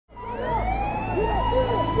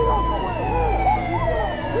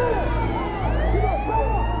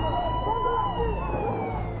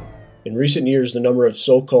In recent years, the number of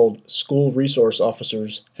so-called school resource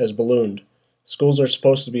officers has ballooned. Schools are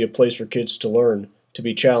supposed to be a place for kids to learn, to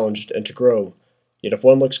be challenged, and to grow. Yet if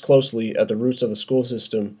one looks closely at the roots of the school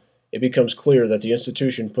system, it becomes clear that the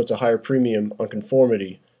institution puts a higher premium on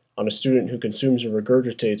conformity, on a student who consumes and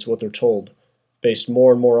regurgitates what they're told, based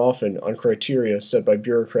more and more often on criteria set by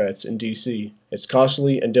bureaucrats in D.C. It's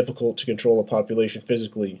costly and difficult to control a population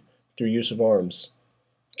physically, through use of arms.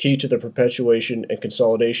 Key to the perpetuation and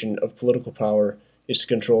consolidation of political power is to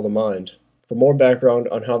control the mind. For more background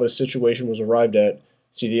on how this situation was arrived at,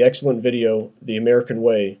 see the excellent video, The American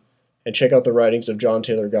Way, and check out the writings of John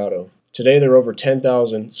Taylor Gatto. Today there are over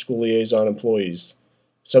 10,000 school liaison employees.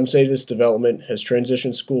 Some say this development has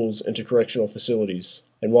transitioned schools into correctional facilities.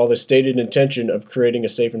 And while the stated intention of creating a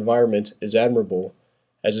safe environment is admirable,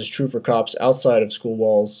 as is true for cops outside of school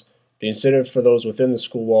walls, the incentive for those within the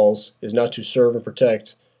school walls is not to serve and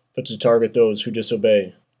protect, but to target those who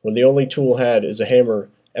disobey. When the only tool had is a hammer,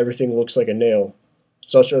 everything looks like a nail.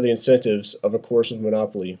 Such are the incentives of a coercive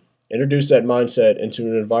monopoly. Introduce that mindset into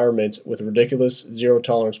an environment with ridiculous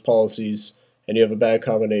zero-tolerance policies, and you have a bad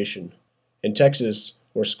combination. In Texas,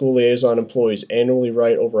 where school liaison employees annually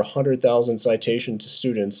write over 100,000 citations to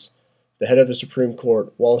students, the head of the Supreme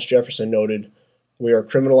Court, Wallace Jefferson, noted, "We are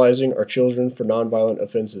criminalizing our children for nonviolent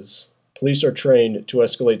offenses." Police are trained to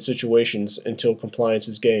escalate situations until compliance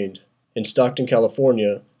is gained. In Stockton,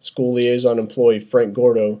 California, school liaison employee Frank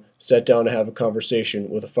Gordo sat down to have a conversation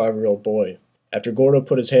with a 5-year-old boy. After Gordo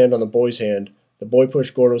put his hand on the boy's hand, the boy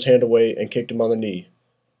pushed Gordo's hand away and kicked him on the knee.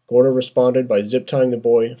 Gordo responded by zip-tying the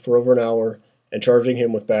boy for over an hour and charging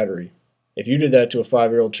him with battery. If you did that to a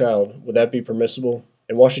 5-year-old child, would that be permissible?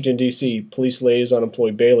 In Washington, D.C., police liaison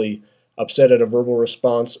employee Bailey, upset at a verbal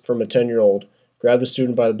response from a 10-year-old, grabbed the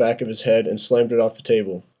student by the back of his head and slammed it off the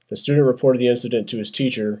table. The student reported the incident to his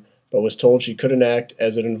teacher, but was told she couldn't act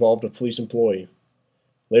as it involved a police employee.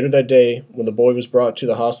 Later that day, when the boy was brought to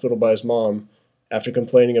the hospital by his mom, after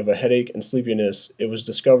complaining of a headache and sleepiness, it was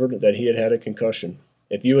discovered that he had had a concussion.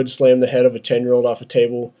 If you had slammed the head of a 10-year-old off a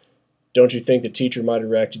table, don't you think the teacher might have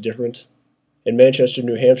reacted different? In Manchester,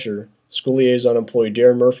 New Hampshire, school liaison employee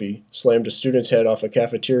Darren Murphy slammed a student's head off a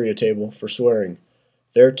cafeteria table for swearing.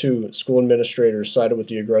 There, too, school administrators sided with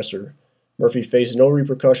the aggressor. Murphy faced no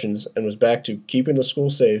repercussions and was back to keeping the school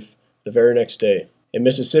safe the very next day. In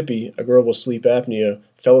Mississippi, a girl with sleep apnea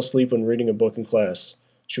fell asleep when reading a book in class.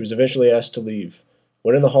 She was eventually asked to leave.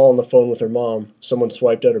 When in the hall on the phone with her mom, someone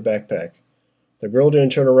swiped at her backpack. The girl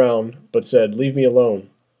didn't turn around, but said, "Leave me alone."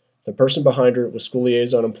 The person behind her was school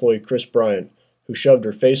liaison employee Chris Bryant, who shoved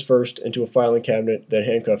her face first into a filing cabinet, then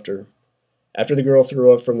handcuffed her. After the girl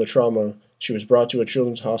threw up from the trauma, she was brought to a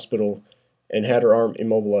children's hospital and had her arm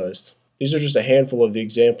immobilized. These are just a handful of the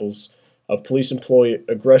examples of police employee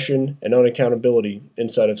aggression and unaccountability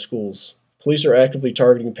inside of schools. Police are actively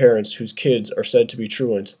targeting parents whose kids are said to be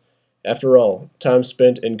truant. After all, time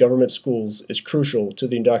spent in government schools is crucial to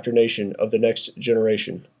the indoctrination of the next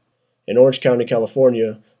generation. In Orange County,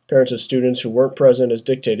 California, parents of students who weren't present as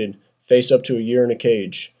dictated face up to a year in a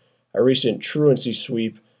cage. A recent truancy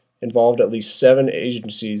sweep involved at least 7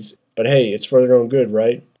 agencies, but hey, it's for their own good,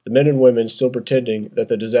 right? The men and women still pretending that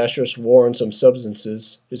the disastrous war on some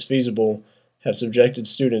substances is feasible have subjected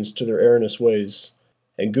students to their erroneous ways.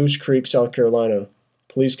 In Goose Creek, South Carolina,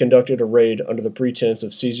 police conducted a raid under the pretense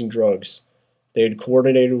of seizing drugs. They had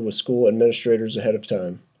coordinated with school administrators ahead of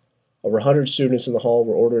time. Over 100 students in the hall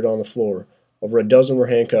were ordered on the floor. Over a dozen were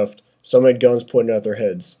handcuffed. Some had guns pointed at their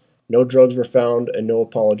heads. No drugs were found and no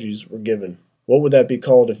apologies were given. What would that be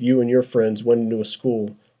called if you and your friends went into a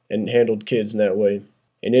school and handled kids in that way?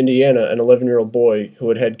 In Indiana, an 11-year-old boy who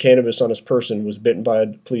had had cannabis on his person was bitten by a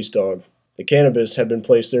police dog. The cannabis had been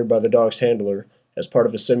placed there by the dog's handler as part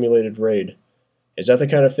of a simulated raid. Is that the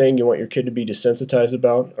kind of thing you want your kid to be desensitized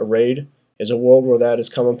about, a raid? Is a world where that is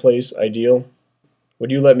commonplace ideal?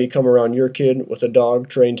 Would you let me come around your kid with a dog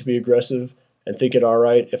trained to be aggressive and think it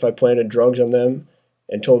alright if I planted drugs on them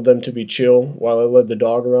and told them to be chill while I led the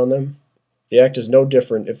dog around them? The act is no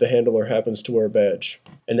different if the handler happens to wear a badge.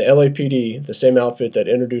 And the LAPD, the same outfit that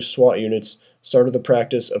introduced SWAT units, started the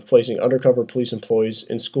practice of placing undercover police employees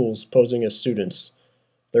in schools posing as students.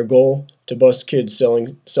 Their goal? To bust kids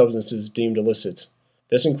selling substances deemed illicit.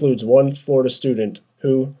 This includes one Florida student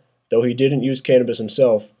who, though he didn't use cannabis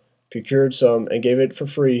himself, procured some and gave it for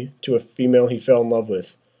free to a female he fell in love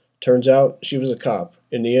with. Turns out she was a cop.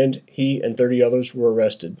 In the end, he and 30 others were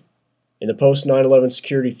arrested. In the post-9/11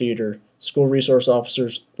 security theater, school resource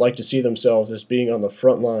officers like to see themselves as being on the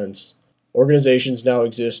front lines. Organizations now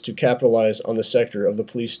exist to capitalize on the sector of the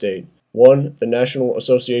police state. One, the National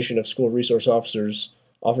Association of School Resource Officers,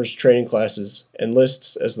 offers training classes and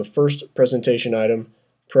lists as the first presentation item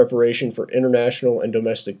preparation for international and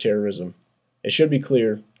domestic terrorism. It should be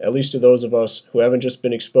clear, at least to those of us who haven't just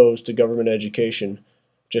been exposed to government education,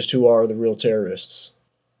 just who are the real terrorists.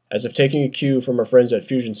 As if taking a cue from our friends at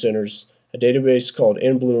Fusion Centers, a database called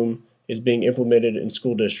InBloom is being implemented in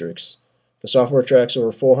school districts. The software tracks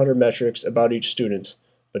over 400 metrics about each student,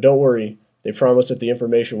 but don't worry, they promise that the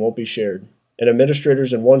information won't be shared. And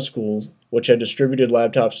administrators in one school, which had distributed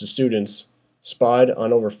laptops to students, spied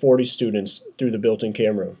on over 40 students through the built-in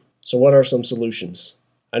camera. So what are some solutions?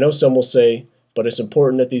 I know some will say, but it's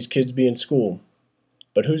important that these kids be in school.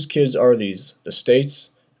 But whose kids are these? The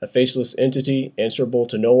state's? A faceless entity answerable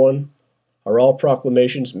to no one? Are all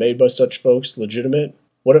proclamations made by such folks legitimate?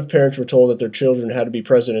 What if parents were told that their children had to be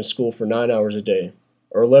present in school for 9 hours a day,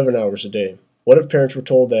 or 11 hours a day? What if parents were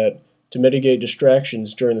told that, to mitigate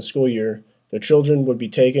distractions during the school year, their children would be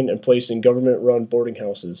taken and placed in government-run boarding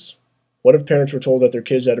houses? What if parents were told that their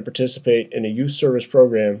kids had to participate in a youth service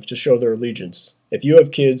program to show their allegiance? If you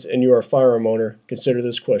have kids and you are a firearm owner, consider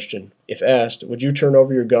this question. If asked, would you turn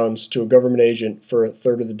over your guns to a government agent for a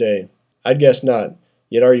third of the day? I'd guess not.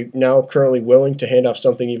 Yet are you now currently willing to hand off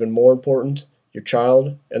something even more important, your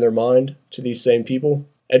child and their mind, to these same people?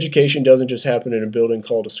 Education doesn't just happen in a building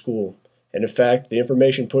called a school. And in fact, the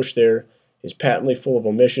information pushed there is patently full of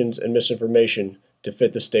omissions and misinformation to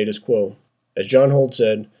fit the status quo. As John Holt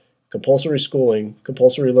said, compulsory schooling,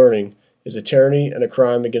 compulsory learning, is a tyranny and a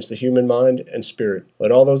crime against the human mind and spirit.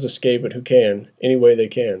 Let all those escape it who can, any way they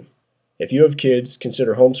can. If you have kids,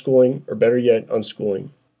 consider homeschooling, or better yet, unschooling.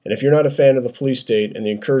 And if you're not a fan of the police state and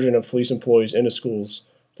the incursion of police employees into schools,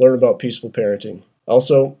 learn about peaceful parenting.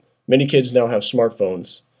 Also, many kids now have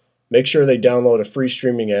smartphones. Make sure they download a free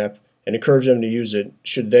streaming app and encourage them to use it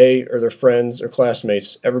should they or their friends or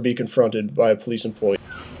classmates ever be confronted by a police employee.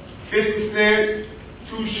 50 Cent,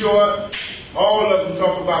 Too Short, all of them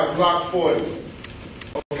talk about Glock 40.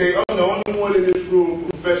 Okay, I'm the only one in this room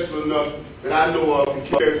professional enough that I know of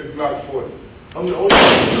to carry this Glock 40. I'm the only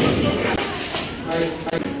one.